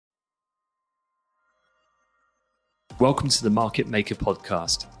Welcome to the Market Maker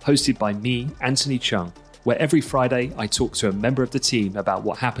podcast, hosted by me, Anthony Chung, where every Friday I talk to a member of the team about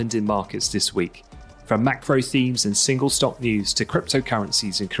what happened in markets this week. From macro themes and single stock news to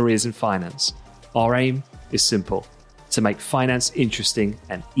cryptocurrencies and careers in finance, our aim is simple: to make finance interesting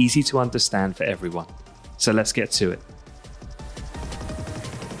and easy to understand for everyone. So let's get to it.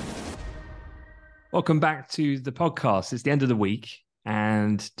 Welcome back to the podcast. It's the end of the week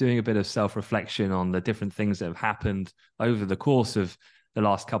and doing a bit of self-reflection on the different things that have happened over the course of the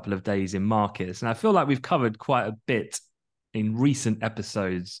last couple of days in markets. And I feel like we've covered quite a bit in recent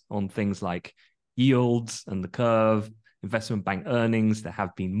episodes on things like yields and the curve, investment bank earnings. There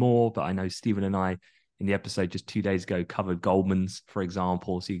have been more, but I know Stephen and I in the episode just 2 days ago covered Goldman's, for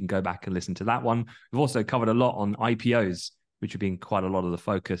example, so you can go back and listen to that one. We've also covered a lot on IPOs, which have been quite a lot of the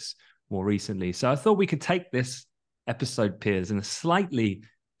focus more recently. So I thought we could take this episode, Piers, in a slightly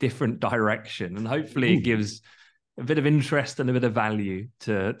different direction, and hopefully it gives a bit of interest and a bit of value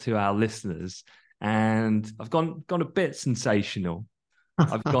to our listeners. And I've gone a bit sensational.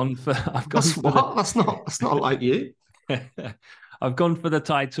 That's not like you. I've gone for the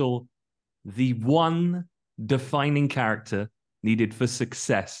title, "The One Defining Character Needed for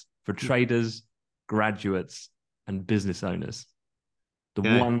Success for Traders, Graduates, and Business Owners." The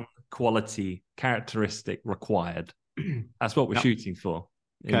one quality characteristic required. That's what we're shooting for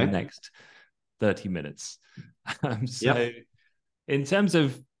in the next 30 minutes. In terms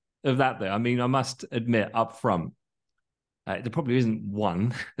of that, though, I mean, I must admit up front, there probably isn't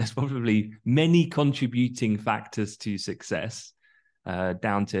one. There's probably many contributing factors to success,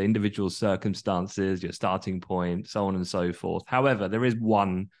 down to individual circumstances, your starting point, so on and so forth. However, there is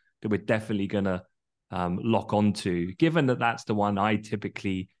one that we're definitely going to lock onto, given that that's the one I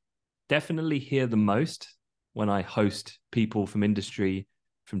definitely hear the most when I host people from industry,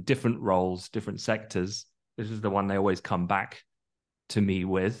 from different roles, different sectors. This is the one they always come back to me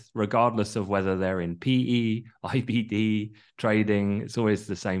with, regardless of whether they're in PE, IBD, trading. It's always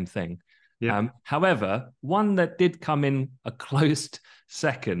the same thing. Yeah. However, one that did come in a close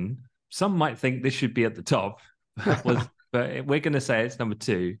second, some might think this should be at the top, but we're going to say it's number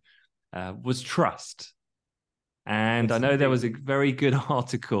 2, was trust. And I know there was a very good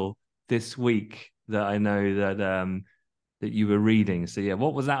article this week that I know that you were reading. So yeah,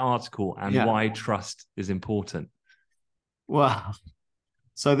 what was that article and why trust is important? Well,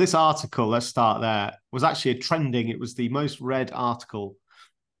 so this article, let's start there, was actually it was the most read article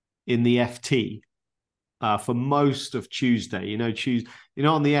in the FT for most of Tuesday. On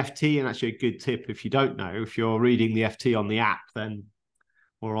the FT, and actually a good tip if you don't know, if you're reading the FT on the app then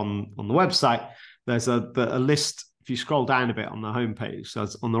or on the website, there's a list. If you scroll down a bit on the homepage, so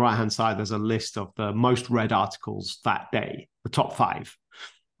on the right-hand side, there's a list of the most read articles that day, the top 5.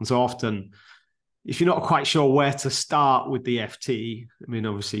 And so often, if you're not quite sure where to start with the FT, I mean,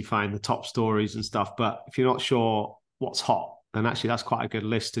 obviously find the top stories and stuff, but if you're not sure what's hot, then actually that's quite a good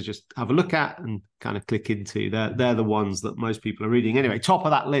list to just have a look at and kind of click into. They're the ones that most people are reading. Anyway, top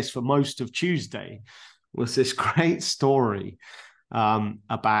of that list for most of Tuesday was this great story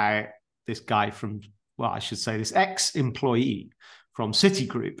about this guy this ex-employee from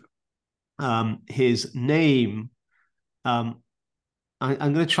Citigroup. His name, I'm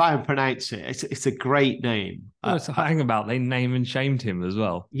going to try and pronounce it. It's a great name. Hang about, they name and shamed him as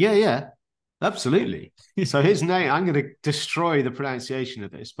well. Yeah, absolutely. So his name, I'm going to destroy the pronunciation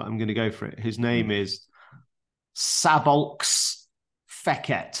of this, but I'm going to go for it. His name is Sabolx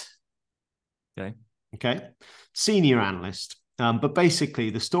Feket. Okay. Senior analyst. But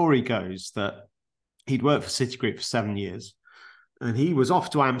basically, the story goes that he'd worked for Citigroup for 7 years, and he was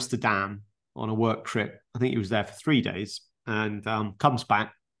off to Amsterdam on a work trip. I think he was there for 3 days, and comes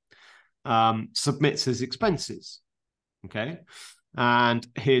back, submits his expenses. Okay. And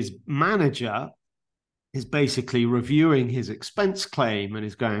his manager is basically reviewing his expense claim and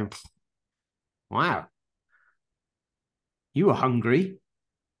is going, "Wow, you were hungry.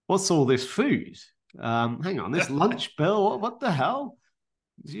 What's all this food? Hang on, this lunch bill, what the hell?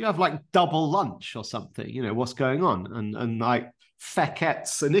 You have like double lunch or something, what's going on?" And like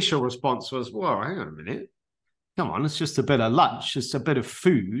Feket's initial response was, "Well, hang on a minute. Come on, it's just a bit of lunch, it's a bit of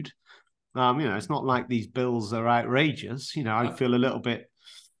food. It's not like these bills are outrageous. I feel a little bit,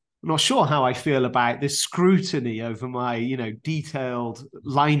 I'm not sure how I feel about this scrutiny over my, detailed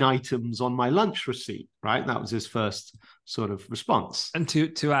line items on my lunch receipt," right? That was his first sort of response. And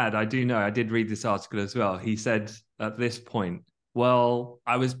to add, I did read this article as well. He said at this point, "Well,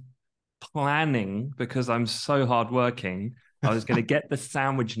 I was planning, because I'm so hardworking, I was going to get the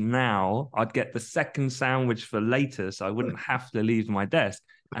sandwich now. I'd get the second sandwich for later, so I wouldn't have to leave my desk.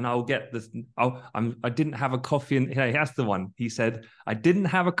 and I'll get this. I didn't have a coffee. That's the one. He said, I didn't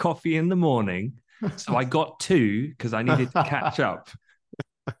have a coffee in the morning, so I got two because I needed to catch up.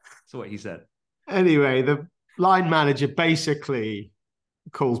 That's what he said. Anyway, the line manager basically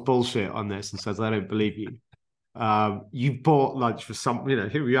calls bullshit on this and says, I don't believe you. You bought lunch for some,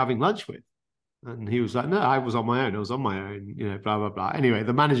 who were you having lunch with? And he was like, no, I was on my own. I was on my own, blah, blah, blah. Anyway,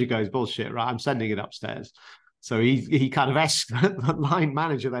 the manager goes, bullshit, right? I'm sending it upstairs. So he kind of, the line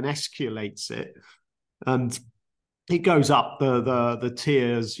manager then escalates it. And it goes up the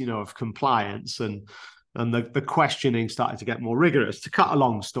tiers, of compliance. And the questioning started to get more rigorous. To cut a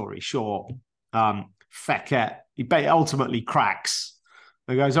long story short, Fekete, he ultimately cracks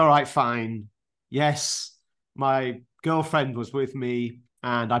and goes, all right, fine. Yes, my girlfriend was with me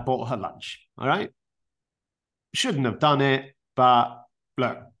and I bought her lunch. All right. Shouldn't have done it, but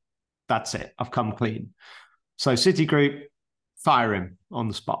look, that's it. I've come clean. So Citigroup, fire him on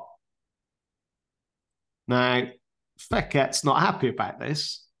the spot. Now, Fekete's not happy about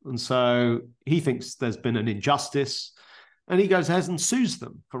this. And so he thinks there's been an injustice. And he goes ahead and sues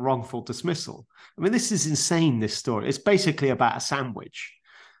them for wrongful dismissal. I mean, this is insane, this story. It's basically about a sandwich.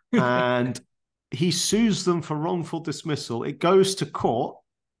 And he sues them for wrongful dismissal. It goes to court,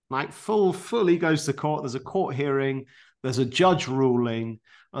 like fully goes to court. There's a court hearing. There's a judge ruling.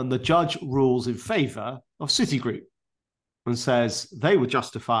 And the judge rules in favor of Citigroup and says they were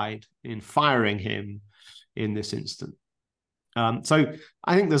justified in firing him in this instant. So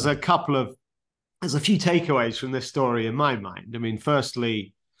I think there's a few takeaways from this story in my mind. I mean,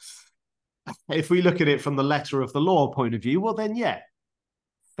 firstly, if we look at it from the letter of the law point of view, well, then, yeah,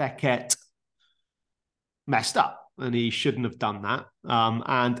 Fekete messed up and he shouldn't have done that.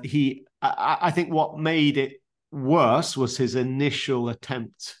 And I think what made it worse was his initial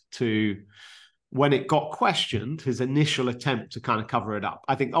attempt when it got questioned, his initial attempt to kind of cover it up.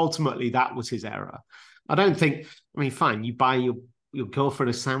 I think ultimately that was his error. Fine, you buy your girlfriend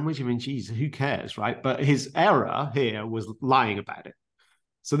a sandwich. I mean, geez, who cares, right? But his error here was lying about it.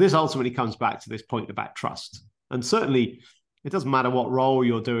 So this ultimately comes back to this point about trust. And certainly it doesn't matter what role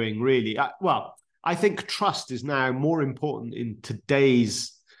you're doing, really. I think trust is now more important in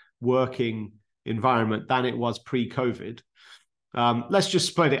today's working environment than it was pre-COVID. Let's just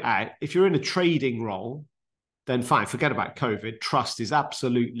split it out. If you're in a trading role, then fine, forget about COVID. Trust is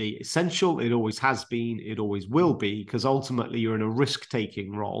absolutely essential. It always has been. It always will be, because ultimately you're in a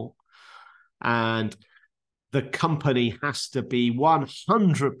risk-taking role. And the company has to be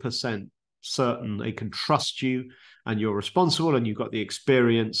 100% certain they can trust you and you're responsible and you've got the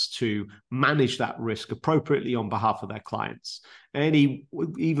experience to manage that risk appropriately on behalf of their clients.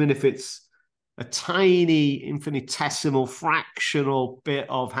 Even if it's a tiny, infinitesimal, fractional bit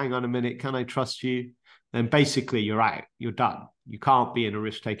of, hang on a minute, can I trust you? Then basically you're out, you're done. You can't be in a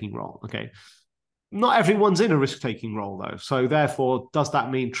risk-taking role, okay? Not everyone's in a risk-taking role, though. So therefore, does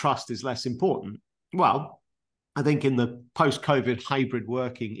that mean trust is less important? Well, I think in the post-COVID hybrid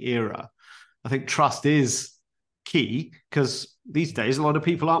working era, I think trust is key, because these days a lot of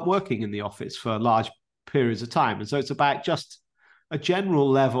people aren't working in the office for large periods of time. And so it's about just a general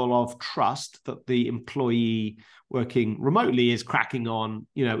level of trust that the employee working remotely is cracking on,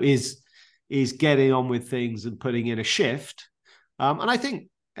 is getting on with things and putting in a shift. And I think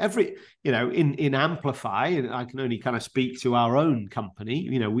in Amplify, and I can only kind of speak to our own company,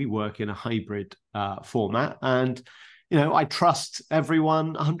 we work in a hybrid format, and, I trust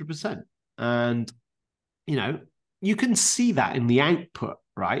everyone 100%. And, you can see that in the output,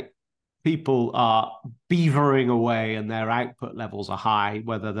 right? People are beavering away and their output levels are high,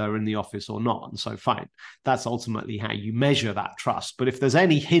 whether they're in the office or not. And so fine, that's ultimately how you measure that trust. But if there's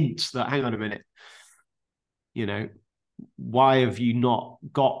any hint that, hang on a minute, why have you not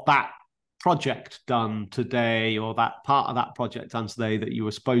got that project done today, or that part of that project done today that you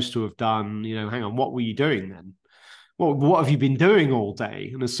were supposed to have done? Hang on, what were you doing then? Well, what have you been doing all day?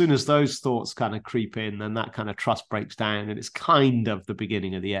 And as soon as those thoughts kind of creep in, then that kind of trust breaks down, and it's kind of the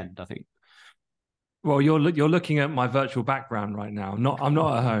beginning of the end, I think. Well, you're looking at my virtual background right now. I'm not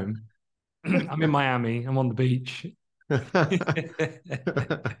at home. I'm in Miami. I'm on the beach. It's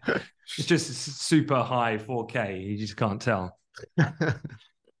just super high 4K. You just can't tell. But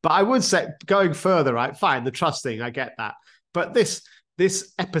I would say, going further, right? Fine, the trust thing, I get that. But this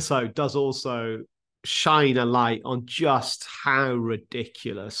episode does also shine a light on just how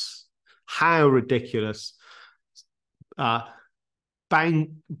ridiculous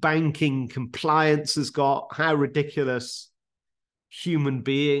banking compliance has got, how ridiculous human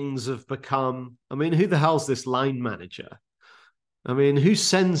beings have become. I mean, who the hell's this line manager? I mean, who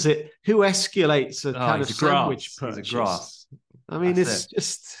sends it? Who escalates a kind of sandwich purchase? I mean, That's it's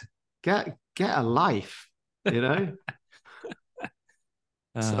just get a life, you know?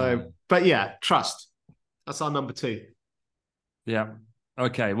 So, but yeah, trust. That's our number 2. Yeah.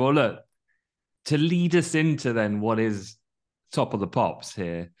 Okay. Well, look, to lead us into then what is top of the pops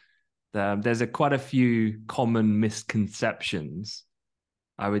here, there's quite a few common misconceptions.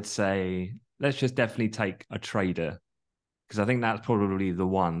 I would say let's just definitely take a trader, because I think that's probably the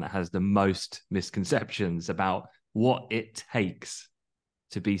one that has the most misconceptions about what it takes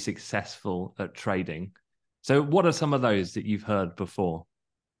to be successful at trading. So what are some of those that you've heard before?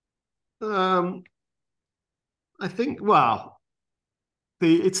 I think, well,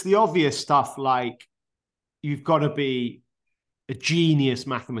 it's the obvious stuff, like you've got to be a genius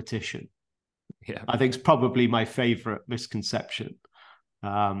mathematician. Yeah. I think it's probably my favorite misconception.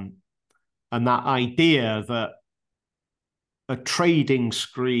 And that idea that a trading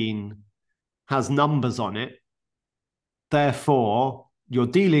screen has numbers on it, therefore you're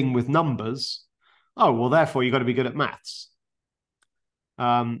dealing with numbers. Oh, well, therefore you've got to be good at maths.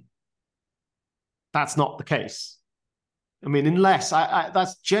 That's not the case. I mean, unless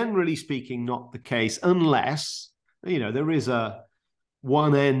that's generally speaking not the case, unless, you know, there is a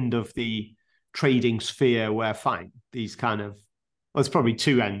one end of the trading sphere where, fine, these kind of, well, it's probably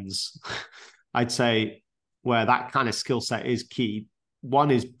two ends, I'd say, where that kind of skill set is key.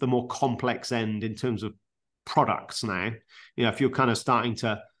 One is the more complex end in terms of products now. You know, if you're kind of starting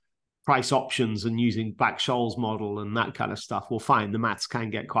to price options and using Black-Scholes model and that kind of stuff, well, fine, the maths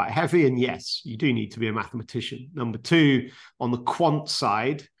can get quite heavy. And yes, you do need to be a mathematician. Number 2, on the quant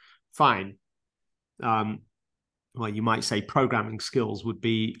side, fine. Well, you might say programming skills would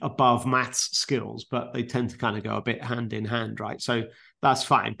be above maths skills, but they tend to kind of go a bit hand in hand, right? So that's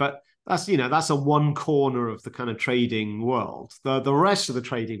fine. But that's, you know, that's a one corner of the kind of trading world. The rest of the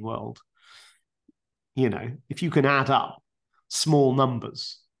trading world, you know, if you can add up small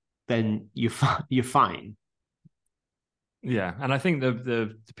numbers, then you're fine. Yeah, and I think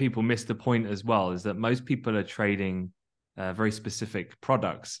the people miss the point as well, is that most people are trading very specific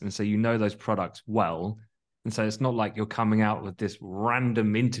products, and so you know those products well, and so it's not like you're coming out with this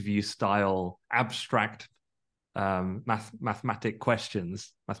random interview style abstract mathematical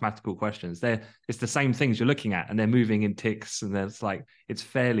questions. It's the same things you're looking at, and they're moving in ticks, and it's like it's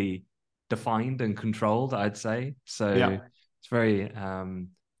fairly defined and controlled, I'd say. So yeah. It's very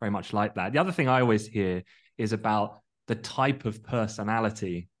very much like that. The other thing I always hear is about the type of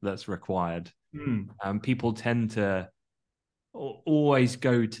personality that's required. People tend to always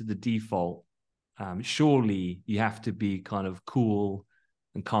go to the default. Surely you have to be kind of cool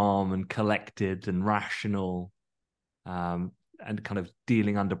and calm and collected and rational, and kind of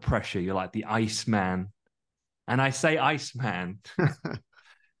dealing under pressure. You're like the Iceman. And I say Iceman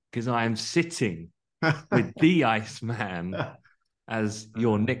because I am sitting with the Iceman, as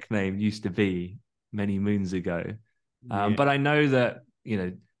your nickname used to be many moons ago. Yeah. But I know that, you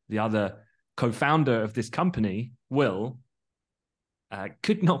know, the other co-founder of this company, Will,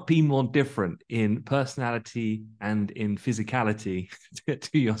 could not be more different in personality and in physicality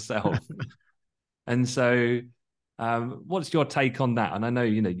to yourself. And so, what's your take on that? And I know,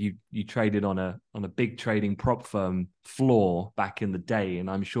 you know, you traded on a big trading prop firm floor back in the day, and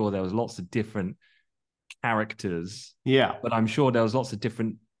I'm sure there was lots of different characters. Yeah. But I'm sure there was lots of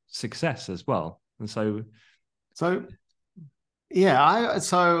different success as well. And so yeah,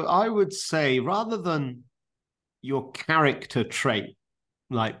 I would say, rather than your character trait,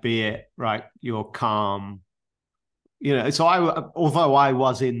 like, be it, right, you're calm, you know, so although I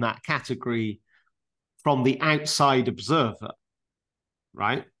was in that category from the outside observer,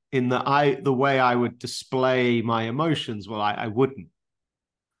 right, in that the way I would display my emotions, well, I wouldn't.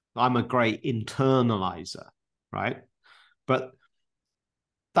 I'm a great internalizer, right? But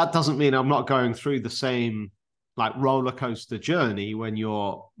that doesn't mean I'm not going through the same, like, roller coaster journey when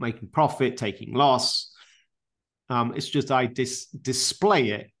you're making profit, taking loss. It's just I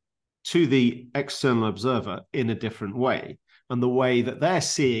display it to the external observer in a different way. And the way that they're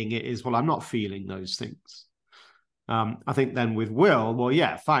seeing it is, well, I'm not feeling those things. I think then with Will, well,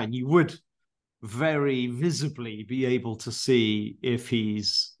 yeah, fine. You would very visibly be able to see if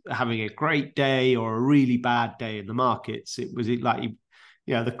he's having a great day or a really bad day in the markets. It was like,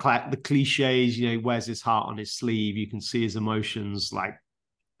 you know, the cliches, you know, he wears his heart on his sleeve. You can see his emotions, like,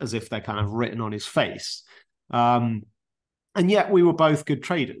 as if they're kind of written on his face. And yet we were both good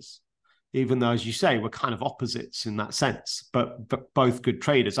traders, even though, as you say, we're kind of opposites in that sense, but both good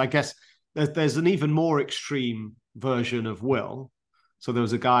traders. I guess there's an even more extreme version of Will. So there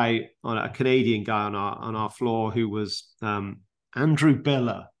was a Canadian guy on our floor who was Andrew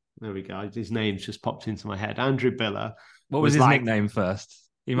Biller. There we go. His name's just popped into my head. Andrew Biller. What was his nickname first?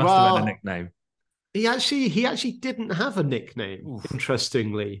 He must have had a nickname. He actually didn't have a nickname. Oof.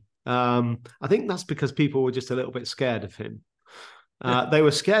 Interestingly, I think that's because people were just a little bit scared of him. They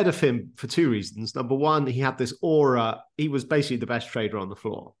were scared of him for two reasons. Number one, he had this aura. He was basically the best trader on the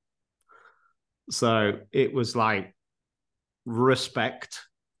floor. So it was like respect.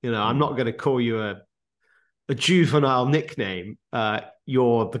 I'm not going to call you a juvenile nickname.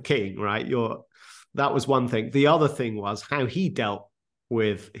 You're the king, right? That was one thing. The other thing was how he dealt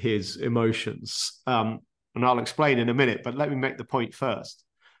with his emotions. And I'll explain in a minute, but let me make the point first.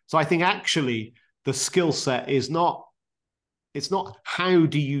 So I think actually the skill set is not, it's not how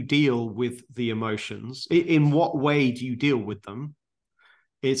do you deal with the emotions? In what way do you deal with them?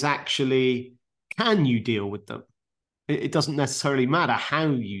 It's actually, can you deal with them? It doesn't necessarily matter how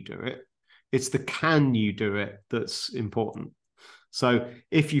you do it. It's the can you do it that's important. So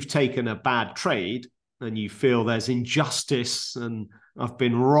if you've taken a bad trade and you feel there's injustice and I've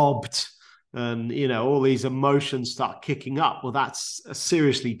been robbed and, all these emotions start kicking up, well, that's a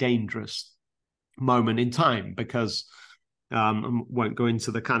seriously dangerous moment in time because I won't go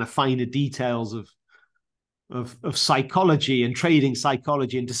into the kind of finer details of psychology and trading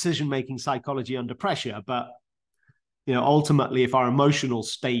psychology and decision-making psychology under pressure. But, ultimately, if our emotional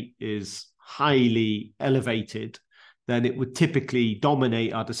state is highly elevated, then it would typically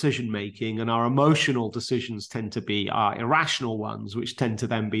dominate our decision-making, and our emotional decisions tend to be our irrational ones, which tend to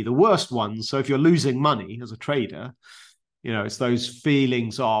then be the worst ones. So if you're losing money as a trader, it's those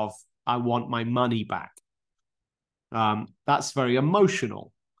feelings of, I want my money back. That's very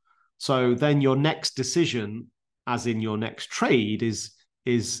emotional. So then your next decision, as in your next trade, is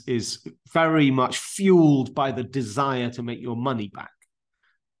very much fueled by the desire to make your money back.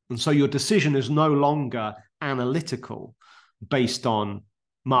 And so your decision is no longer analytical based on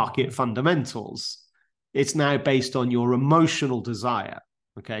market fundamentals. It's now based on your emotional desire.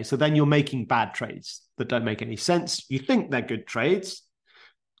 Okay, so then you're making bad trades that don't make any sense. You think they're good trades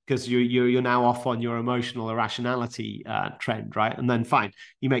because you're now off on your emotional irrationality trend, right? And then fine,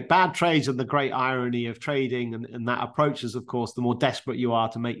 you make bad trades, and the great irony of trading and that approach is, of course, the more desperate you are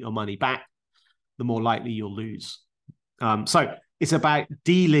to make your money back, the more likely you'll lose. So it's about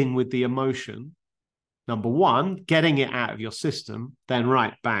dealing with the emotion. Number one, getting it out of your system. Then,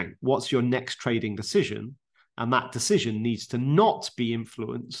 right, bang, what's your next trading decision? And that decision needs to not be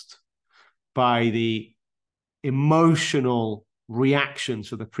influenced by the emotional reaction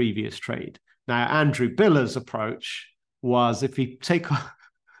to the previous trade. Now, Andrew Biller's approach was, if he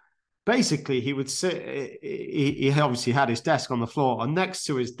basically he would sit, he obviously had his desk on the floor, and next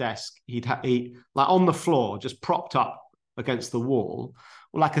to his desk, he like on the floor, just propped up against the wall,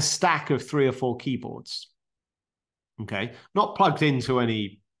 like a stack of 3 or 4 keyboards. Okay, not plugged into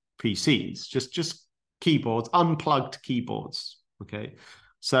any PCs, just keyboards, unplugged keyboards. Okay,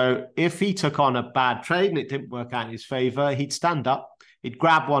 so if he took on a bad trade and it didn't work out in his favor, he'd stand up, he'd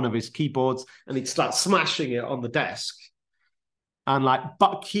grab one of his keyboards, and he'd start smashing it on the desk. And like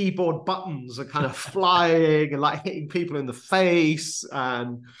keyboard buttons are kind of flying and like hitting people in the face.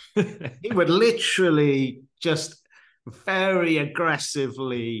 And he would literally just very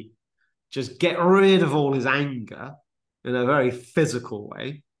aggressively just get rid of all his anger in a very physical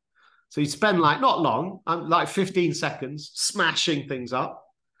way. So he'd spend like, not long, like 15 seconds smashing things up.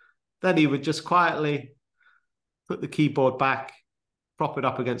 Then he would just quietly put the keyboard back, prop it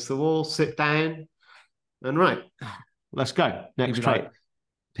up against the wall, sit down, and right, let's go. Next trade. Like,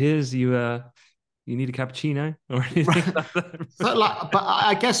 Piers, you need a cappuccino or anything like that? So but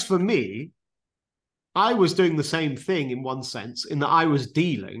I guess for me, I was doing the same thing in one sense, in that I was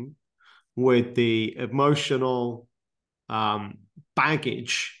dealing with the emotional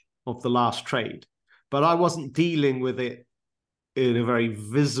baggage of the last trade, but I wasn't dealing with it in a very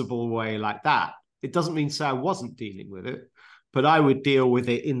visible way like that. It doesn't mean to say I wasn't dealing with it, but I would deal with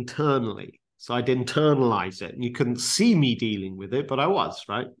it internally. So I'd internalize it, and you couldn't see me dealing with it, but I was,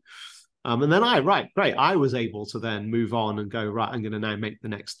 right? And then I was able to then move on and go, right, I'm going to now make the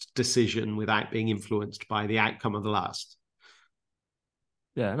next decision without being influenced by the outcome of the last.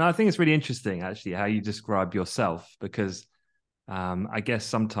 Yeah, no, I think it's really interesting, actually, how you describe yourself, because I guess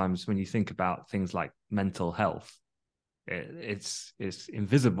sometimes when you think about things like mental health, it's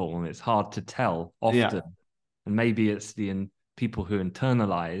invisible and it's hard to tell often. Yeah. And maybe it's people who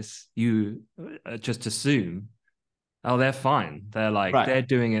internalize, you just assume, oh, they're fine. They're like, right, they're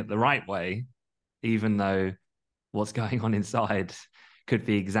doing it the right way, even though what's going on inside could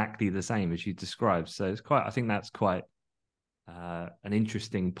be exactly the same as you described. So I think that's quite an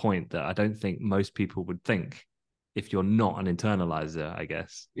interesting point that I don't think most people would think if you're not an internalizer, I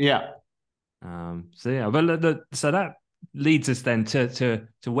guess. Yeah. So yeah, but so that leads us then to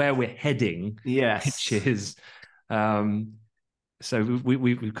where we're heading. Yes. Which is, so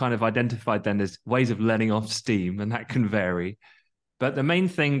we've kind of identified then there's ways of letting off steam, and that can vary. But the main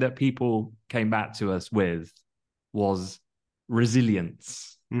thing that people came back to us with was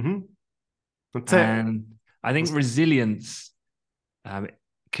resilience. That's and I think resilience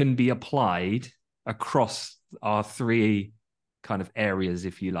can be applied across our three kind of areas,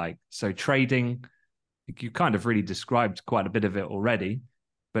 if you like. So trading, you kind of really described quite a bit of it already,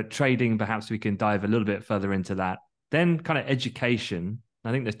 but trading, perhaps we can dive a little bit further into that. Then kind of education.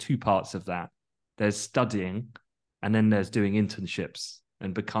 I think there's two parts of that. There's studying, and then there's doing internships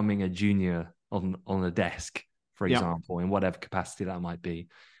and becoming a junior on a desk, for example, in whatever capacity that might be.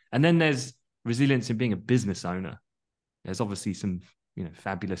 And then there's resilience in being a business owner. There's obviously some,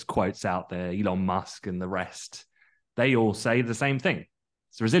 fabulous quotes out there, Elon Musk and the rest. They all say the same thing.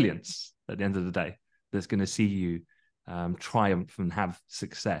 It's resilience at the end of the day that's going to see you triumph and have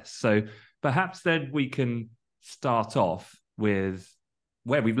success. So perhaps then we can start off with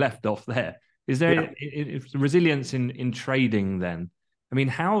where we've left off there. Is there resilience in trading then? I mean,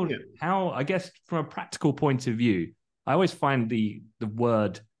 how, I guess from a practical point of view, I always find the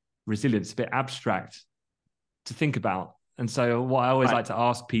word resilience a bit abstract to think about. And so what I always like to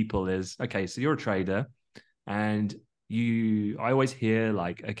ask people is, okay, so you're a trader and I always hear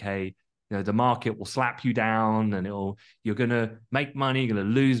like, okay, the market will slap you down and you're going to make money, you're going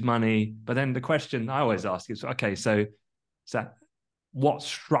to lose money. But then the question I always ask is, okay, so what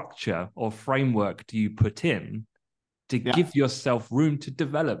structure or framework do you put in to give yourself room to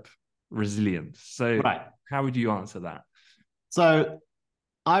develop resilience? So how would you answer that? So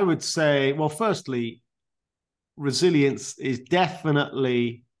I would say, well, firstly, resilience is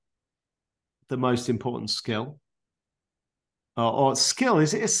definitely the most important skill. Or skill,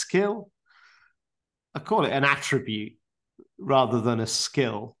 is it a skill? I call it an attribute rather than a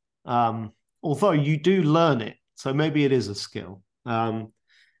skill. Although you do learn it, so maybe it is a skill.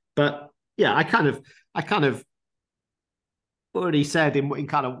 But yeah, I kind of already said in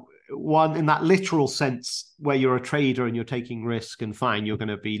kind of one, in that literal sense, where you're a trader and you're taking risk, and fine, you're going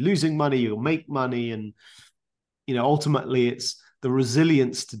to be losing money, you'll make money, and ultimately it's the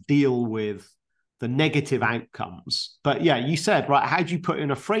resilience to deal with the negative outcomes. But yeah, you said, right, how do you put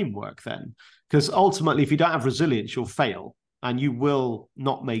in a framework then? Because ultimately, if you don't have resilience, you'll fail and you will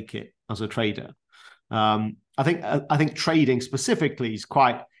not make it as a trader. I think trading specifically is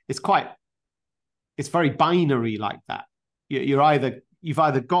it's very binary like that. You've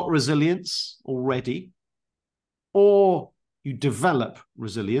either got resilience already, or you develop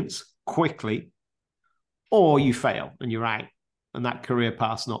resilience quickly, or you fail and you're out, and that career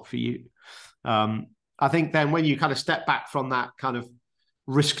path's not for you. I think then when you kind of step back from that kind of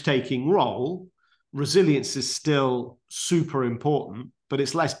risk-taking role, resilience is still super important, but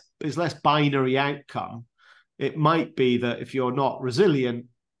it's less binary outcome. It might be that if you're not resilient,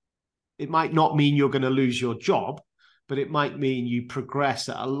 it might not mean you're going to lose your job, but it might mean you progress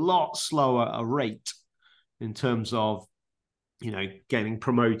at a lot slower a rate in terms of getting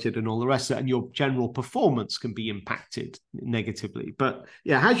promoted and all the rest of it, and your general performance can be impacted negatively. But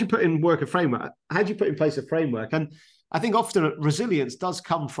yeah, how do you put in work a framework? How do you put in place a framework? And I think often resilience does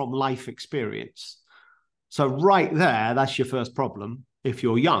come from life experience. So right there, that's your first problem. If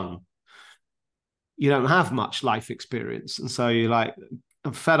you're young, you don't have much life experience. And so you're like,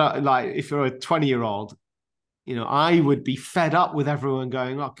 I'm fed up. Like if you're a 20-year-old, I would be fed up with everyone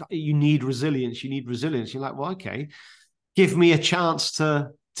going, oh, you need resilience. You need resilience. You're like, well, okay, give me a chance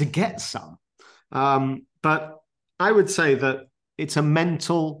to get some. But I would say that it's a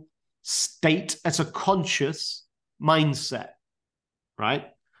mental state. It's a conscious mindset, right?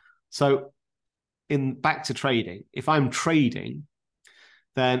 So back to trading, if I'm trading,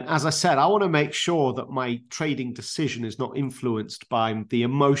 then as I said, I want to make sure that my trading decision is not influenced by the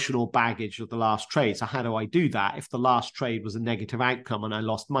emotional baggage of the last trade. So how do I do that if the last trade was a negative outcome and I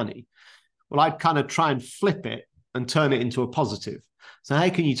lost money? Well, I'd kind of try and flip it and turn it into a positive. So how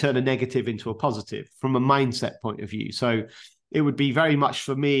can you turn a negative into a positive from a mindset point of view? So it would be very much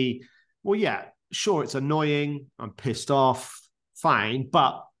for me, well, yeah, sure, it's annoying, I'm pissed off, fine,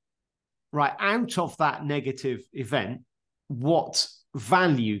 but right out of that negative event, what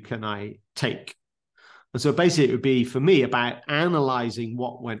value can I take? And so basically it would be for me about analyzing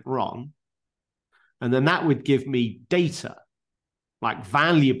what went wrong. And then that would give me data, like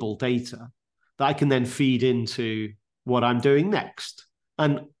valuable data, that I can then feed into what I'm doing next.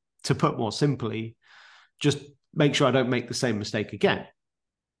 And to put more simply, just make sure I don't make the same mistake again.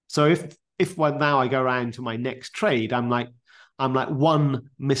 So if now I go around to my next trade, I'm like one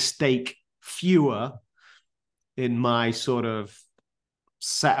mistake fewer in my sort of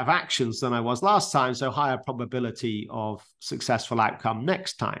set of actions than I was last time, so higher probability of successful outcome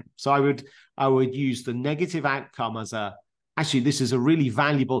next time. So I would use the negative outcome as actually, this is a really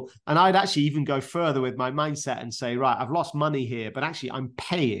valuable, and I'd actually even go further with my mindset and say, right, I've lost money here, but actually I'm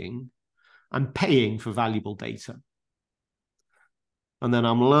paying for valuable data. And then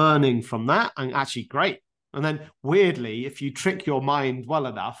I'm learning from that, and actually great. And then weirdly, if you trick your mind well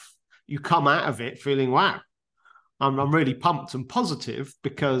enough, you come out of it feeling, wow, I'm really pumped and positive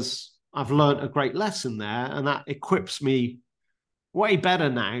because I've learned a great lesson there, and that equips me way better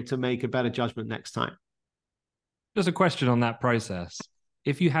now to make a better judgment next time. Just a question on that process.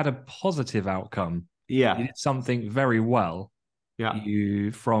 If you had a positive outcome, you did something very well,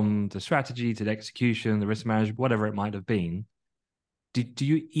 you, from the strategy to the execution, the risk management, whatever it might have been, do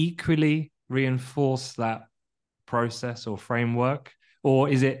you equally reinforce that process or framework? Or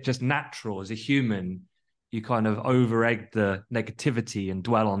is it just natural as a human? You kind of over-egg the negativity and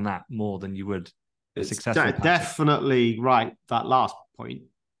dwell on that more than you would a successful pattern. Definitely right, that last point.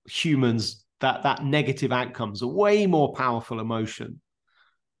 Humans, that negative outcome's a way more powerful emotion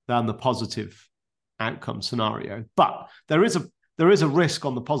than the positive outcome scenario. But there is a risk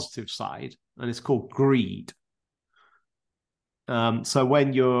on the positive side, and it's called greed. So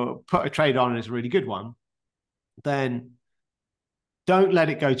when you put a trade on and it's a really good one, then don't let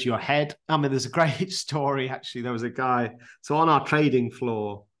it go to your head. I mean, there's a great story, actually. There was a guy, so on our trading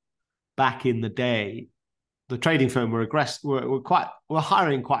floor back in the day, the trading firm were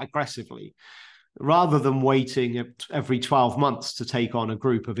hiring quite aggressively. Rather than waiting every 12 months to take on a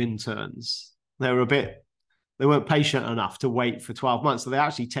group of interns, they weren't patient enough to wait for 12 months. So they're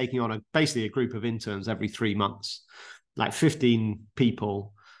actually taking on basically a group of interns every 3 months, like 15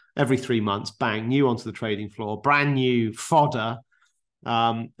 people every 3 months, bang, new onto the trading floor, brand new fodder.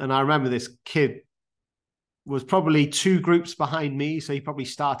 And I remember this kid was probably 2 groups behind me. So he probably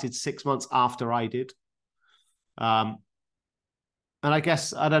started 6 months after I did. And I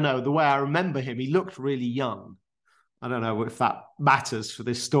guess, I don't know, the way I remember him, he looked really young. I don't know if that matters for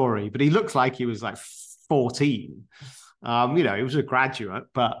this story, but he looked like he was like 14. He was a graduate,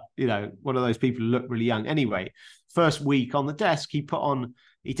 but, one of those people who look really young. Anyway, first week on the desk, he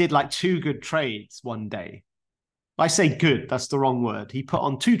did like 2 good trades one day. I say good, that's the wrong word. He put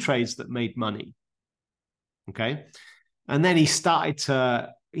on 2 trades that made money. Okay. And then he started to,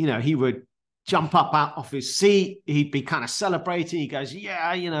 he would jump up out of his seat. He'd be kind of celebrating. He goes,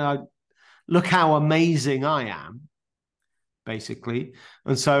 yeah, look how amazing I am, basically.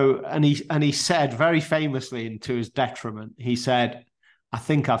 And so, and he said very famously, and to his detriment, he said, I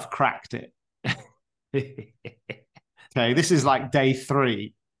think I've cracked it. Okay. This is like day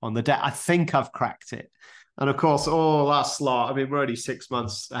 3 on the deck. I think I've cracked it. And of course, all us lot, I mean, we're only 6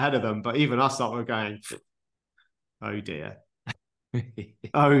 months ahead of them, but even us lot were going, oh dear.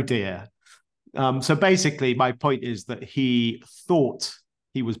 Oh dear. So basically, my point is that he thought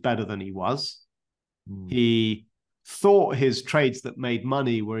he was better than he was. He thought his trades that made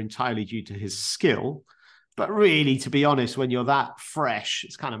money were entirely due to his skill. But really, to be honest, when you're that fresh,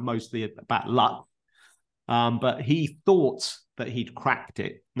 it's kind of mostly about luck. But he thought that he'd cracked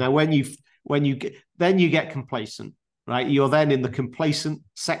it. Now, when you get complacent, right? You're then in the complacent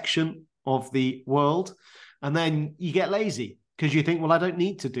section of the world, and then you get lazy because you think, well, I don't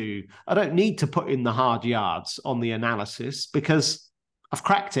need to put in the hard yards on the analysis because I've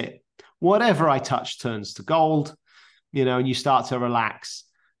cracked it. Whatever I touch turns to gold, and you start to relax,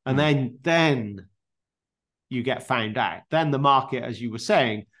 and then you get found out. Then the market, as you were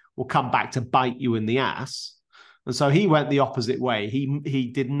saying, will come back to bite you in the ass. And so he went the opposite way.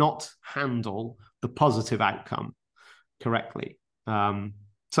 He did not handle the positive outcome correctly.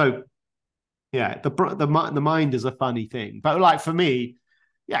 So yeah, the mind is a funny thing. But like for me,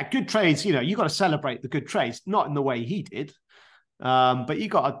 yeah, good trades, you got to celebrate the good trades, not in the way he did. But you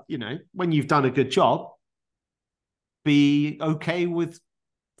got to, when you've done a good job, be okay with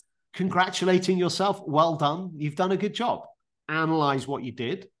congratulating yourself. Well done. You've done a good job. Analyze what you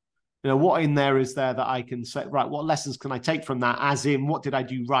did. What in there is there that I can say, right, what lessons can I take from that? As in, what did I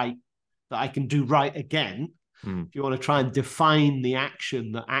do right that I can do right again? If you want to try and define the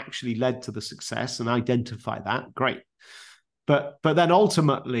action that actually led to the success and identify that, great. But then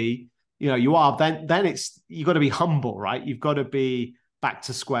ultimately, you are then you've got to be humble, right? You've got to be back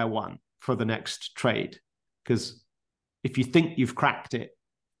to square one for the next trade. Because if you think you've cracked it,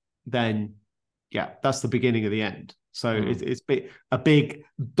 then yeah, that's the beginning of the end. So it's a big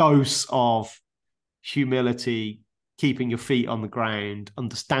dose of humility, keeping your feet on the ground,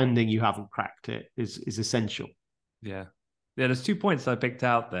 understanding you haven't cracked it is essential. Yeah. There's 2 points I picked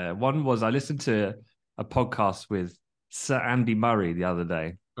out there. One was I listened to a podcast with Sir Andy Murray the other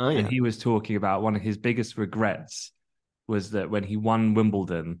day, and he was talking about one of his biggest regrets was that when he won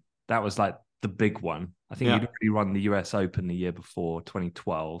Wimbledon, that was like the big one. I think he'd already won the US Open the year before,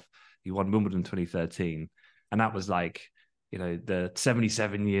 2012. He won Wimbledon 2013. And that was like, the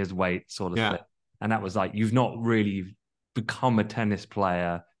 77 years wait sort of thing. And that was like, you've not really become a tennis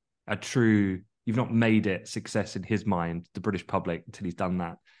player, you've not made it success in his mind, the British public, until he's done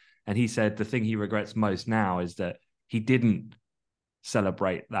that. And he said the thing he regrets most now is that he didn't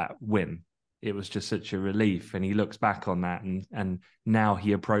celebrate that win. It was just such a relief. And he looks back on that and now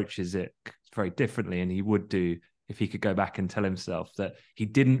he approaches it very differently. And he would do if he could go back and tell himself that he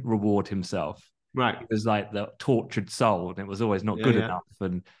didn't reward himself. Right. It was like the tortured soul, and it was always not good enough,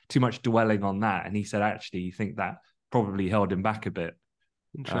 and too much dwelling on that. And he said, actually, you think that probably held him back a bit,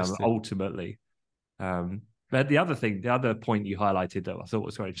 ultimately. But the other point you highlighted that I thought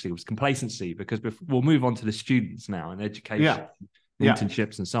was quite interesting was complacency, because we'll move on to the students now and education,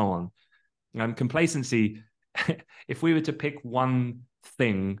 internships, and so on. Complacency, if we were to pick one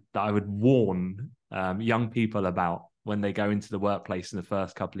thing that I would warn young people about when they go into the workplace in the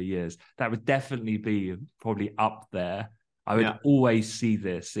first couple of years, that would definitely be probably up there. I would always see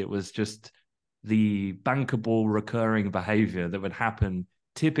this. It was just the bankable recurring behavior that would happen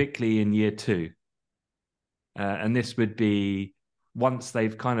typically in year 2. And this would be once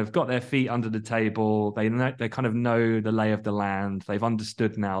they've kind of got their feet under the table, they kind of know the lay of the land. They've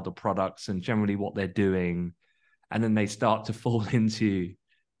understood now the products and generally what they're doing. And then they start to fall into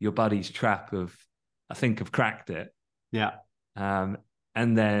your buddy's trap of, I think I've cracked it. Yeah. And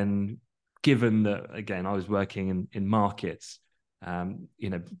then given that, again, I was working in markets, the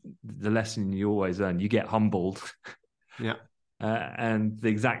lesson you always learn, you get humbled. Yeah. And the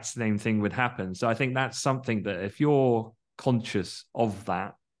exact same thing would happen. So I think that's something that if you're conscious of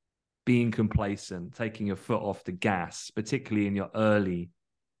that, being complacent, taking your foot off the gas, particularly in your early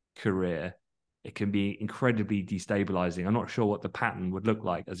career, it can be incredibly destabilizing. I'm not sure what the pattern would look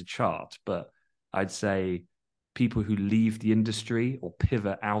like as a chart, but I'd say people who leave the industry or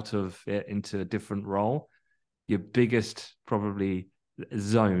pivot out of it into a different role, your biggest probably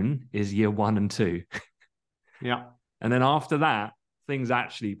zone is year 1 and 2. Yeah. And then after that, things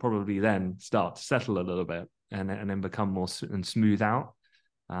actually probably then start to settle a little bit and then become more and smooth out.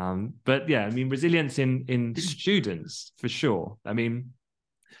 But yeah, I mean, resilience in students, for sure. I mean,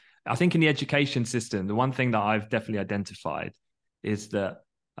 I think in the education system, the one thing that I've definitely identified is that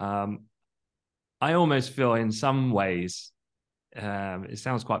I almost feel in some ways, it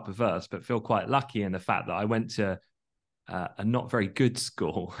sounds quite perverse, but feel quite lucky in the fact that I went to a not very good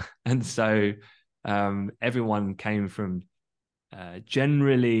school. And so everyone came from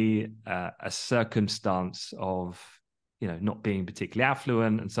generally a circumstance of, not being particularly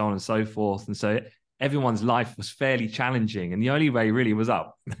affluent and so on and so forth. And so everyone's life was fairly challenging. And the only way really was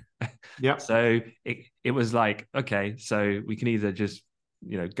up. Yeah. So it was like, okay, so we can either just,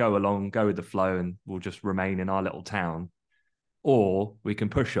 go with the flow and we'll just remain in our little town, or we can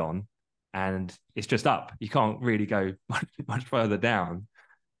push on and it's just up. You can't really go much further down.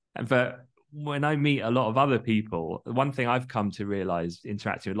 But when I meet a lot of other people, one thing I've come to realize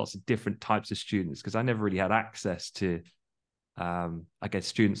interacting with lots of different types of students, because I never really had access to, I guess,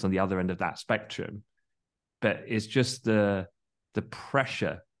 students on the other end of that spectrum, but it's just the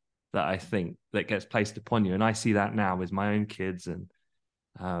pressure that I think that gets placed upon you. And I see that now with my own kids and,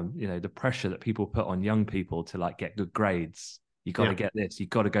 the pressure that people put on young people to like get good grades. You got to get this, you've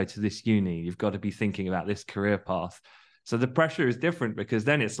got to go to this uni, you've got to be thinking about this career path. So the pressure is different, because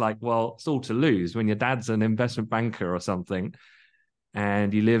then it's like, well, it's all to lose when your dad's an investment banker or something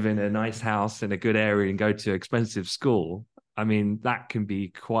and you live in a nice house in a good area and go to expensive school. I mean, that can be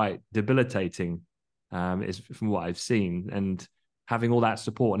quite debilitating, is from what I've seen. And having all that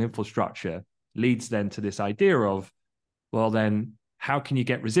support and infrastructure leads then to this idea of, well, then how can you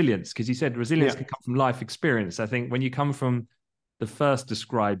get resilience? Because you said resilience can come from life experience. I think when you come from the first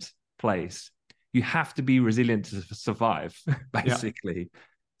described place, you have to be resilient to survive, basically. Yeah.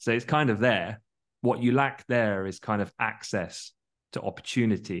 So it's kind of there. What you lack there is kind of access to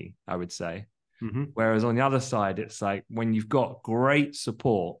opportunity, I would say. Mm-hmm. Whereas on the other side, it's like when you've got great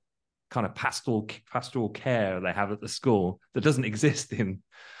support, kind of pastoral care they have at the school that doesn't exist in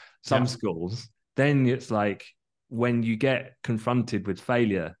some schools, then it's like when you get confronted with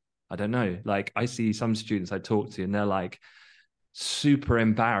failure, I don't know, like I see some students I talk to and they're like super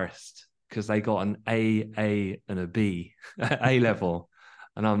embarrassed because they got an A, and a B at A level.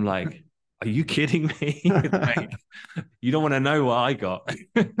 And I'm like, are you kidding me? Like, you don't want to know what I got.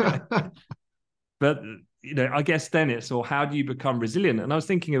 But, I guess then it's, well, how do you become resilient? And I was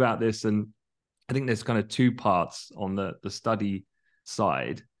thinking about this, and I think there's kind of two parts on the study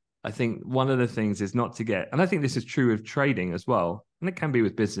side. I think one of the things is not to get, and I think this is true of trading as well, and it can be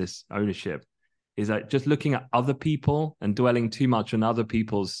with business ownership, is like just looking at other people and dwelling too much on other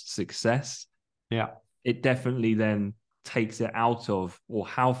people's success. Yeah. It definitely then takes it out of, or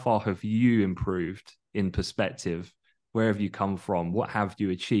how far have you improved in perspective? Where have you come from? What have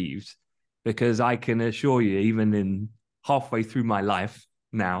you achieved? Because I can assure you, even in halfway through my life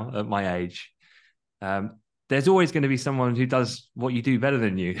now at my age, there's always going to be someone who does what you do better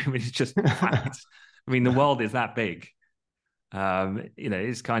than you. I mean, it's just fact. I mean, the world is that big.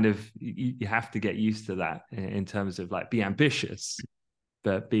 It's kind of, you have to get used to that in terms of like, be ambitious,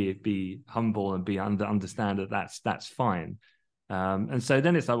 but be humble and understand that that's fine. And so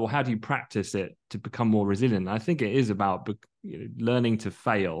then it's like, well, how do you practice it to become more resilient? I think it is about learning to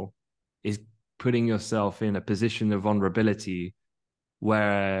fail, is putting yourself in a position of vulnerability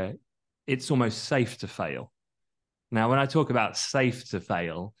where it's almost safe to fail. Now, when I talk about safe to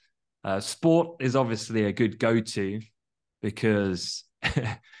fail, sport is obviously a good go-to because,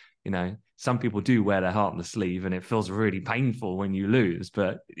 some people do wear their heart on the sleeve and it feels really painful when you lose,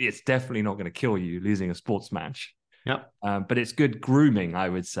 but it's definitely not going to kill you losing a sports match. Yep. But it's good grooming, I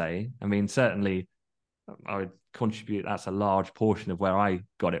would say. I mean, certainly I would contribute. That's a large portion of where I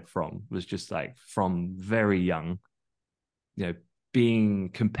got it from, was just like from very young, being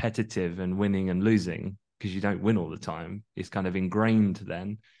competitive and winning and losing, because you don't win all the time, is kind of ingrained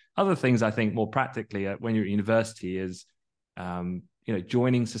then. Other things I think more practically when you're at university is,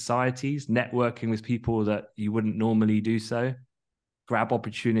 joining societies, networking with people that you wouldn't normally do so, grab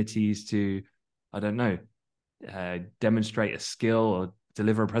opportunities to, I don't know, demonstrate a skill or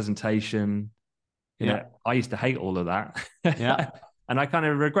deliver a presentation. I used to hate all of that. Yeah. And I kind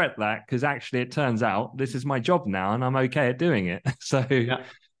of regret that, because actually it turns out this is my job now and I'm okay at doing it. So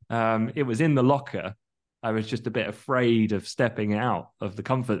it was in the locker. I was just a bit afraid of stepping out of the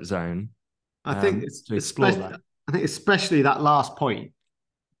comfort zone. I think especially that last point,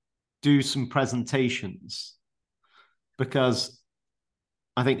 do some presentations, because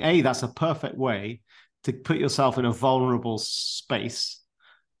I think that's a perfect way to put yourself in a vulnerable space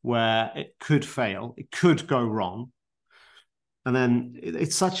where it could fail, it could go wrong. And then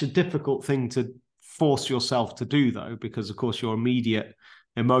it's such a difficult thing to force yourself to do, though, because of course your immediate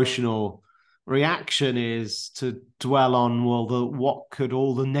emotional reaction is to dwell on, well, what could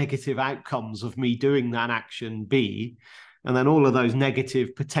all the negative outcomes of me doing that action be? And then all of those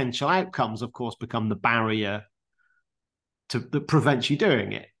negative potential outcomes, of course, become the barrier that prevents you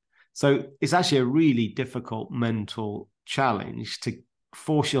doing it. So it's actually a really difficult mental challenge to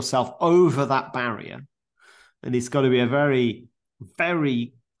force yourself over that barrier. And it's got to be a very,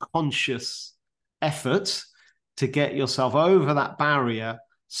 very conscious effort to get yourself over that barrier,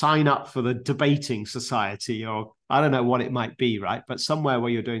 sign up for the debating society, or I don't know what it might be, right? But somewhere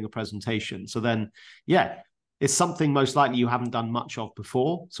where you're doing a presentation. So then, it's something most likely you haven't done much of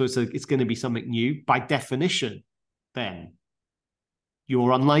before. So it's going to be something new. By definition, then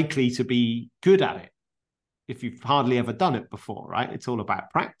you're unlikely to be good at it if you've hardly ever done it before, right? It's all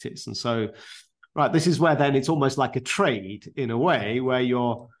about practice. And so, right, this is where then it's almost like a trade in a way, where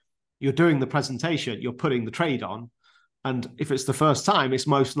you're doing the presentation, you're putting the trade on. And if it's the first time, it's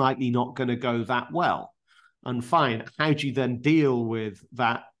most likely not going to go that well. And fine, how do you then deal with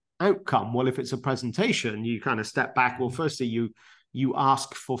that outcome? Well, if it's a presentation, you kind of step back. Well, firstly, you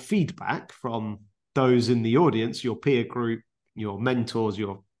ask for feedback from those in the audience, your peer group, your mentors,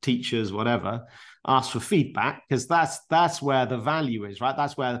 your teachers, whatever. Ask for feedback, because that's where the value is, right?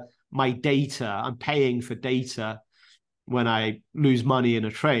 That's where my data, I'm paying for data when I lose money in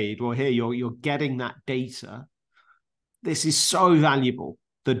a trade. Well, here you're getting that data. This is so valuable.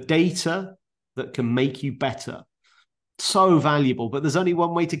 The data that can make you better, so valuable. But there's only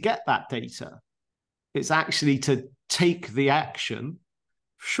one way to get that data. It's actually to take the action.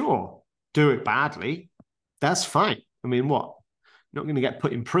 Sure, do it badly. That's fine. I mean, what? You're not going to get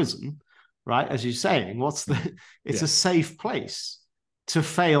put in prison, right? As you're saying, it's a safe place to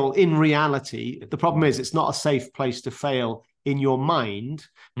fail in reality. The problem is it's not a safe place to fail in your mind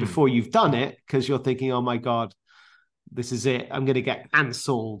before you've done it, because you're thinking, oh my God, this is it. I'm going to get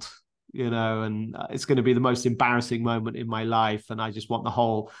cancelled, and it's going to be the most embarrassing moment in my life. And I just want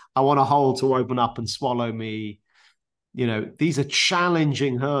I want a hole to open up and swallow me. These are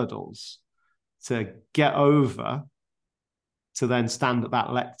challenging hurdles to get over, to then stand at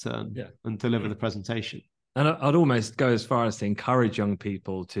that lectern and deliver the presentation. And I'd almost go as far as to encourage young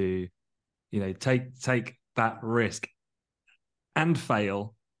people to, take that risk and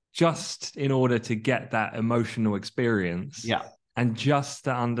fail, just in order to get that emotional experience. Yeah. And just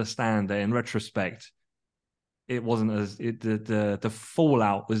to understand that in retrospect, it wasn't the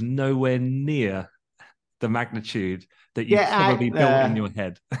fallout was nowhere near the magnitude that you probably built in your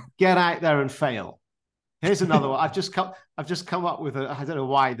head. Get out there and fail. Here's another one. I've just come up with I don't know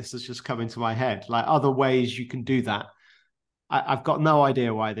why this has just come into my head. Like other ways you can do that. I've got no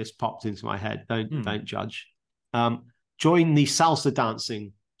idea why this popped into my head. Don't judge. Join the salsa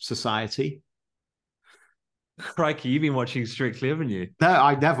dancing society. Crikey, you've been watching Strictly, haven't you? No,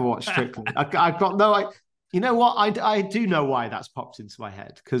 I never watched Strictly. I've got no. You know what? I do know why that's popped into my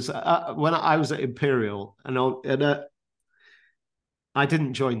head, because when I was at Imperial and I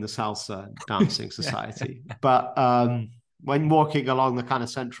didn't join the salsa dancing society, but when walking along the kind of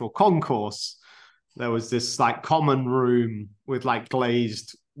central concourse, there was this like common room with like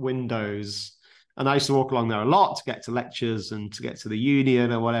glazed windows, and I used to walk along there a lot to get to lectures and to get to the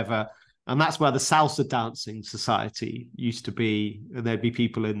union or whatever. And that's where the salsa dancing society used to be, and there'd be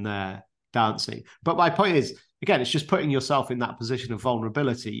people in there dancing. But my point is, again, it's just putting yourself in that position of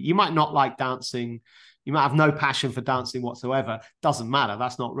vulnerability. You might not like dancing. You might have no passion for dancing whatsoever. Doesn't matter.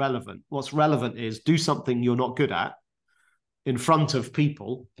 That's not relevant. What's relevant is do something you're not good at in front of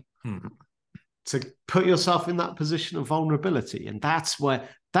people to put yourself in that position of vulnerability. And that's where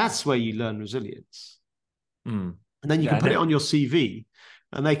you learn resilience. And then you can put it on your CV,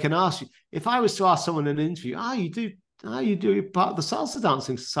 and they can ask you. If I was to ask someone in an interview, you do part of the salsa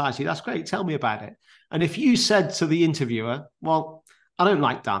dancing society, that's great, tell me about it. And if you said to the interviewer, well, I don't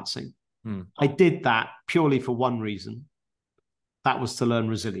like dancing, I did that purely for one reason, that was to learn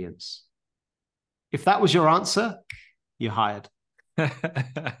resilience. If that was your answer, you're hired.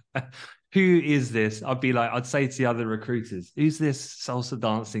 Who is this? I'd say to the other recruiters, who's this salsa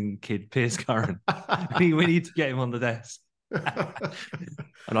dancing kid, Piers Curran? we need to get him on the desk.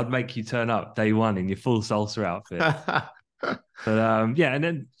 And I'd make you turn up day one in your full salsa outfit. But and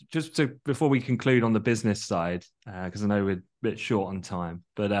then before we conclude on the business side, because I know we're a bit short on time,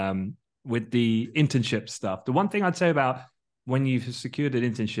 but with the internship stuff, the one thing I'd say about when you've secured an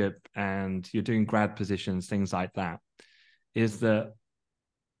internship and you're doing grad positions, things like that, is that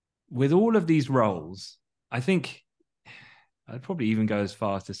with all of these roles, I think I'd probably even go as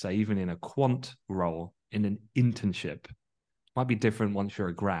far as to say, even in a quant role, in an internship, might be different once you're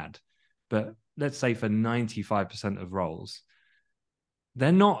a grad, but let's say for 95% of roles,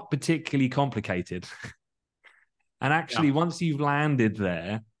 they're not particularly complicated. And actually, once you've landed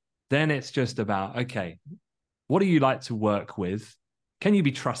there, then it's just about, okay, what do you like to work with? Can you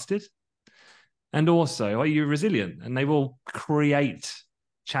be trusted? And also, are you resilient? And they will create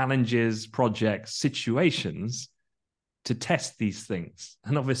challenges, projects, situations to test these things.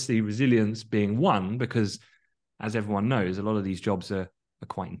 And obviously, resilience being one, because as everyone knows, a lot of these jobs are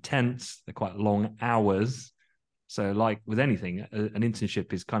quite intense. They're quite long hours. So like with anything, an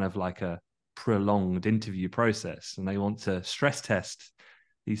internship is kind of like a prolonged interview process, and they want to stress test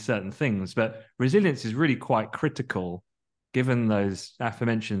these certain things. But resilience is really quite critical given those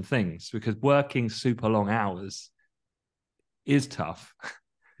aforementioned things, because working super long hours is tough.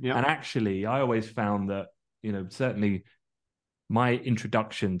 Yep. And actually, I always found that, certainly my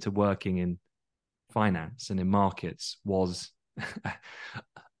introduction to working in finance and in markets was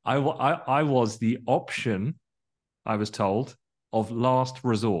I was the option, I was told, of last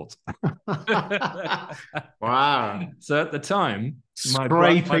resort. Wow. So at the time,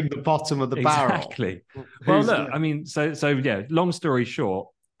 scraping the bottom of the barrel. Exactly. Well, look, I mean, so yeah, long story short,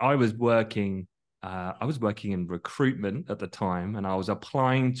 I was working in recruitment at the time, and I was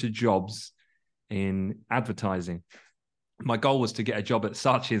applying to jobs in advertising. My goal was to get a job at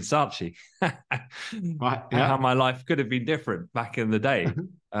Saatchi & Saatchi. Right, yeah. How my life could have been different back in the day.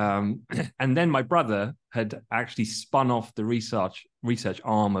 And then my brother had actually spun off the research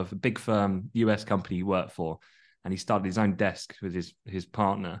arm of a big firm, US company he worked for, and he started his own desk with his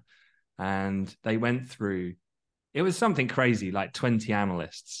partner. And they went through, it was something crazy, like 20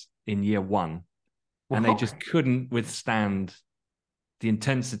 analysts in year one. Wow. And they just couldn't withstand the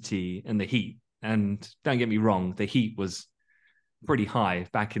intensity and the heat. And don't get me wrong, the heat was pretty high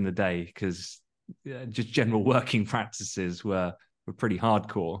back in the day, because just general working practices were pretty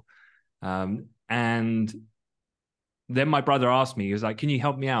hardcore. And then my brother asked me, he was like, can you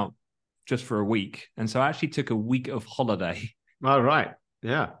help me out just for a week? And so I actually took a week of holiday. Oh, right.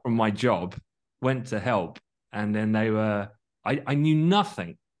 Yeah. From my job, went to help. And then I knew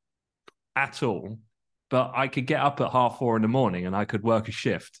nothing at all, but I could get up at 4:30 in the morning and I could work a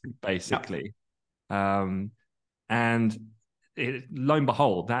shift, basically. Yep. And lo and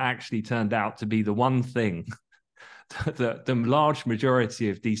behold, that actually turned out to be the one thing that the large majority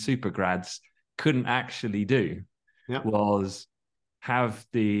of these super grads couldn't actually do. Yep. Was have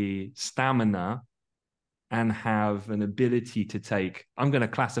the stamina and have an ability to take, I'm going to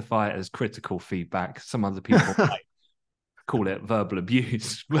classify it as critical feedback. Some other people might call it verbal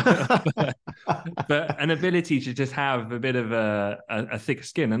abuse, but an ability to just have a bit of a thick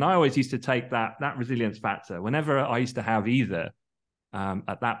skin. And I always used to take that resilience factor whenever I used to have either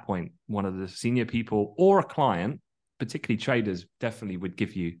at that point, one of the senior people or a client, particularly traders, definitely would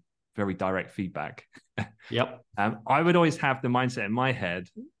give you very direct feedback. Yep. I would always have the mindset in my head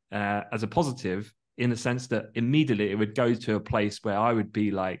as a positive, in the sense that immediately it would go to a place where I would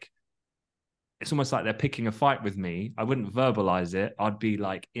be like, it's almost like they're picking a fight with me. I wouldn't verbalize it. I'd be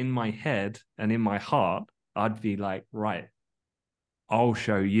like, in my head and in my heart, I'd be like, right, I'll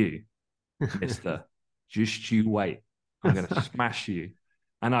show you, mister. Just you wait. I'm going to smash you.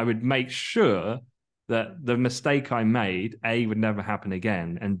 And I would make sure that the mistake I made, A, would never happen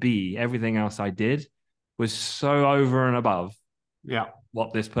again. And B, everything else I did was so over and above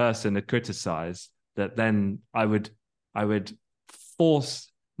what this person had criticized, that then I would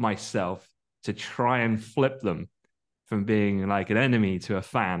force myself to try and flip them from being like an enemy to a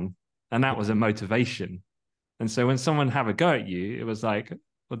fan. And that was a motivation. And so when someone have a go at you, it was like,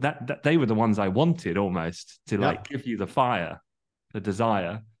 well, that they were the ones I wanted almost to like give you the fire, the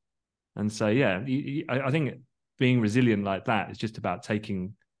desire. And so, yeah, I think being resilient like that is just about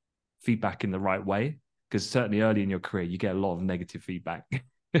taking feedback in the right way, because certainly early in your career, you get a lot of negative feedback.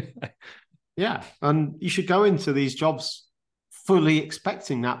 Yeah. And you should go into these jobs fully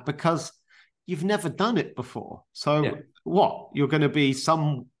expecting that, because you've never done it before. So what? You're going to be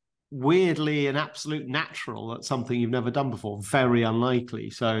some weirdly an absolute natural at something you've never done before. Very unlikely.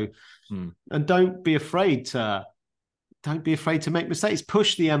 So, and don't be afraid to make mistakes.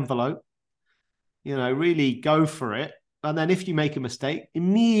 Push the envelope, really go for it. And then if you make a mistake,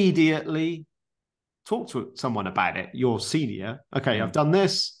 immediately talk to someone about it. Your senior. Okay, I've done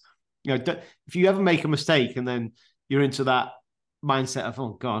this. If you ever make a mistake and then you're into that mindset of,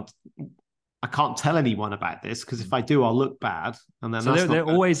 oh God, I can't tell anyone about this, because if I do, I'll look bad. And then so there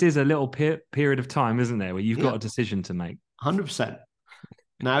always is a little period of time, isn't there, where you've got a decision to make. 100%.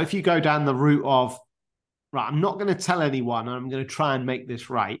 Now, if you go down the route of, right, I'm not going to tell anyone, and I'm going to try and make this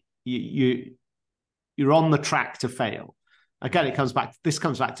right, you're on the track to fail. Again, this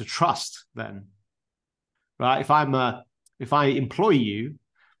comes back to trust then, right? If I employ you,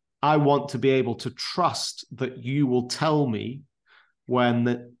 I want to be able to trust that you will tell me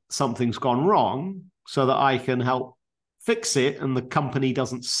when something's gone wrong, so that I can help fix it and the company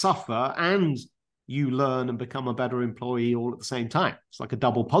doesn't suffer, and you learn and become a better employee all at the same time. It's like a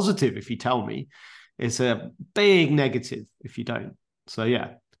double positive if you tell me. It's a big negative if you don't. So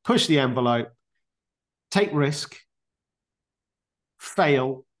yeah, push the envelope, take risk,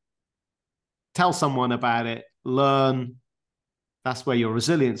 fail, tell someone about it, learn. That's where your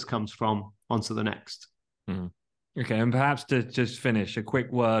resilience comes from. On to the next. Okay, and perhaps to just finish, a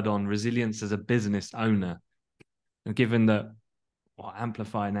quick word on resilience as a business owner. And given that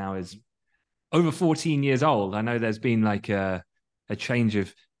Amplify now is over 14 years old, I know there's been like a change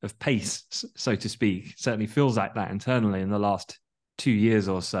of pace, so to speak. Certainly feels like that internally in the last 2 years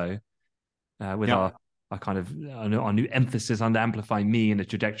or so, with our kind of our new emphasis on Amplify Me and the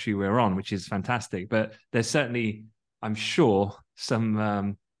trajectory we're on, which is fantastic. But there's certainly, I'm sure,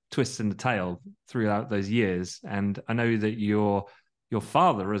 some twists in the tail throughout those years. And I know that your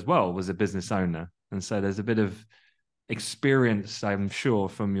father as well was a business owner, and so there's a bit of experience, I'm sure,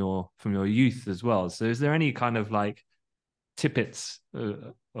 from your youth as well. So is there any kind of like tidbits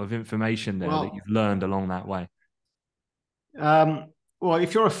of information there that you've learned along that way? Well,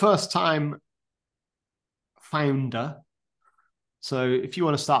 if you're a first-time founder, so if you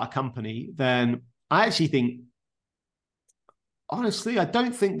want to start a company, then I actually think, honestly, I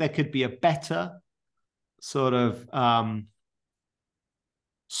don't think there could be a better sort of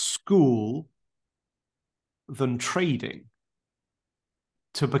school than trading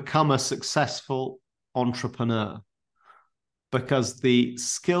to become a successful entrepreneur, because the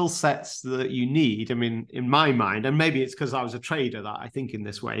skill sets that you need, I mean, in my mind, and maybe it's because I was a trader that I think in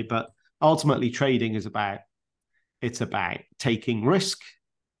this way, but ultimately trading is about taking risk,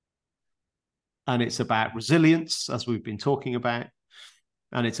 and it's about resilience, as we've been talking about,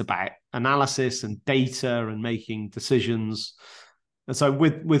 and it's about analysis and data and making decisions. And so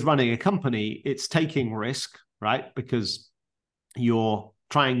with running a company, it's taking risk, right? Because you're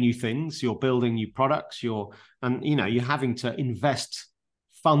trying new things, you're building new products, you're having to invest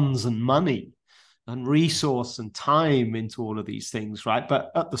funds and money and resource and time into all of these things, right?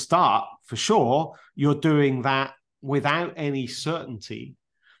 But at the start, for sure, you're doing that without any certainty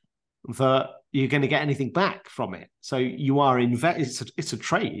that you're going to get anything back from it. So you are it's a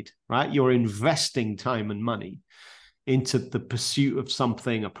trade, right? You're investing time and money into the pursuit of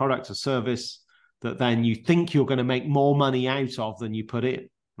something, a product or service that then you think you're going to make more money out of than you put in,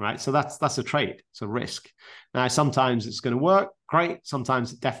 right? So that's a trade. It's a risk. Now, sometimes it's going to work, great.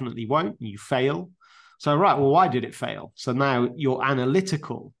 Sometimes it definitely won't. You fail. So, right, well, why did it fail? So now you're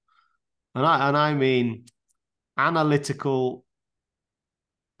analytical. And I mean analytical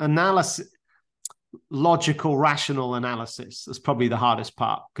analysis, logical, rational analysis. That's probably the hardest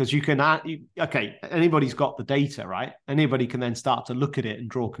part, because you can, okay, anybody's got the data, right? Anybody can then start to look at it and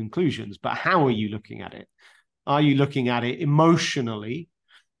draw conclusions. But how are you looking at it? Are you looking at it emotionally?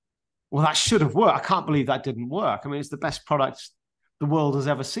 Well, that should have worked. I can't believe that didn't work. I mean, it's the best product the world has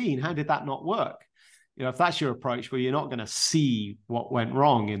ever seen. How did that not work? You know, if that's your approach, where you're not going to see what went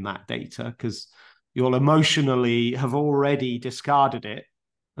wrong in that data because you'll emotionally have already discarded it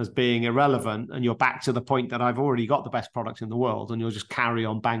as being irrelevant, and you're back to the point that I've already got the best product in the world, and you'll just carry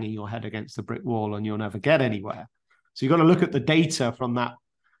on banging your head against the brick wall and you'll never get anywhere. So you've got to look at the data from that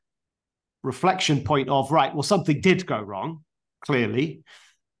reflection point of, right, well, something did go wrong, clearly.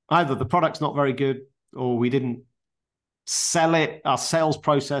 Either the product's not very good or we didn't sell it, our sales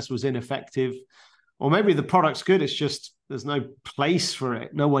process was ineffective, or maybe the product's good, it's just there's no place for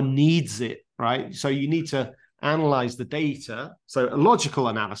it, no one needs it, right? So you need to analyze the data, so a logical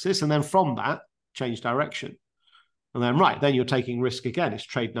analysis, and then from that, change direction. And then, right, then you're taking risk again. It's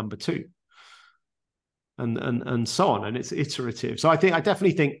trade number 2. And so on, and it's iterative. So I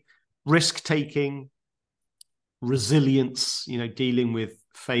definitely think risk-taking, resilience, you know, dealing with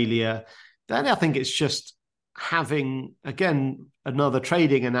failure. Then I think it's just having, again, another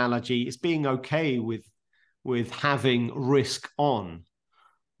trading analogy, is being okay with having risk on.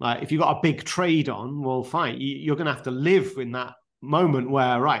 Like if you've got a big trade on, well, fine. You're going to have to live in that moment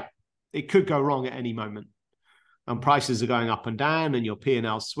where, right, it could go wrong at any moment. And prices are going up and down and your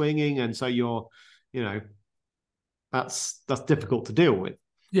P&L swinging. And so that's difficult to deal with.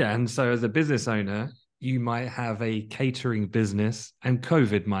 Yeah. And so as a business owner, you might have a catering business and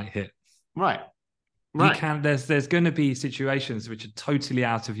COVID might hit. Right. There's going to be situations which are totally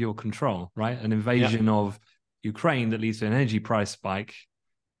out of your control, right? An invasion of Ukraine that leads to an energy price spike.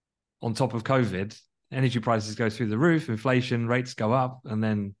 On top of COVID, energy prices go through the roof, inflation rates go up, and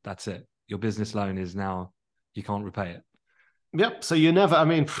then that's it. Your business loan is now, you can't repay it. Yep. So you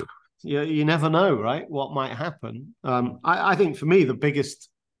never know, right, what might happen. I think for me, the biggest,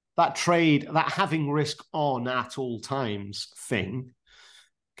 that trade, that having risk on at all times thing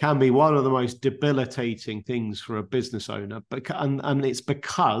can be one of the most debilitating things for a business owner. And it's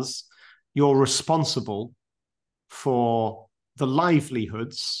because you're responsible for the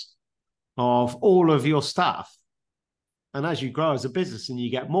livelihoods of all of your staff. And as you grow as a business and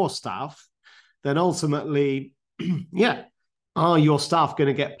you get more staff, then ultimately, are your staff going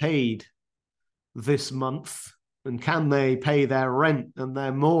to get paid this month? And can they pay their rent and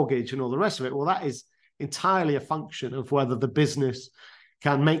their mortgage and all the rest of it? Well, that is entirely a function of whether the business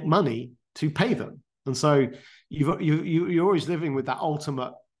can make money to pay them. And so you're always living with that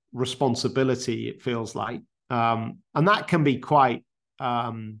ultimate responsibility, it feels like. And that can be quite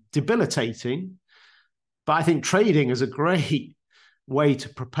debilitating. But I think trading is a great way to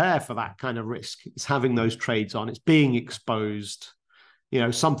prepare for that kind of risk. It's having those trades on. It's being exposed. You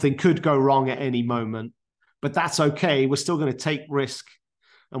know, something could go wrong at any moment, but that's okay. We're still going to take risk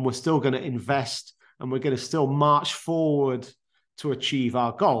and we're still going to invest and we're going to still march forward to achieve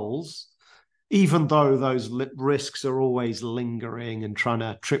our goals, even though those risks are always lingering and trying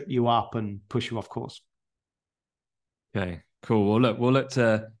to trip you up and push you off course. Okay, cool. Well, look, we'll look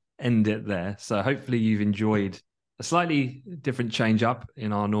to end it there. So hopefully you've enjoyed a slightly different change up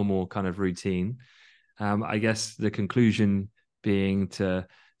in our normal kind of routine. I guess the conclusion being to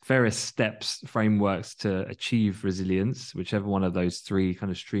various steps, frameworks to achieve resilience, whichever one of those 3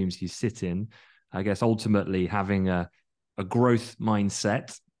 kind of streams you sit in. I guess ultimately having a growth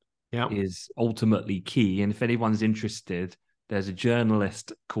mindset is ultimately key. And if anyone's interested, there's a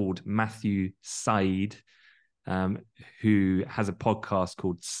journalist called Matthew Said, who has a podcast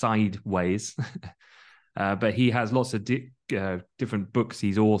called Sideways. But he has lots of different books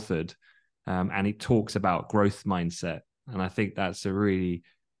he's authored, and he talks about growth mindset. And I think that's a really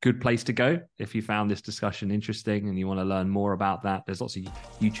good place to go if you found this discussion interesting and you want to learn more about that. There's lots of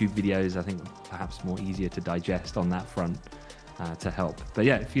YouTube videos, I think perhaps more easier to digest on that front to help. But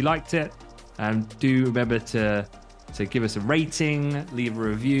yeah, if you liked it, do remember to give us a rating, leave a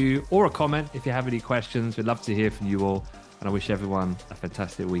review or a comment if you have any questions. We'd love to hear from you all. And I wish everyone a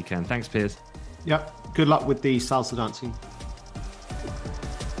fantastic weekend. Thanks, Piers. Yeah, good luck with the salsa dancing.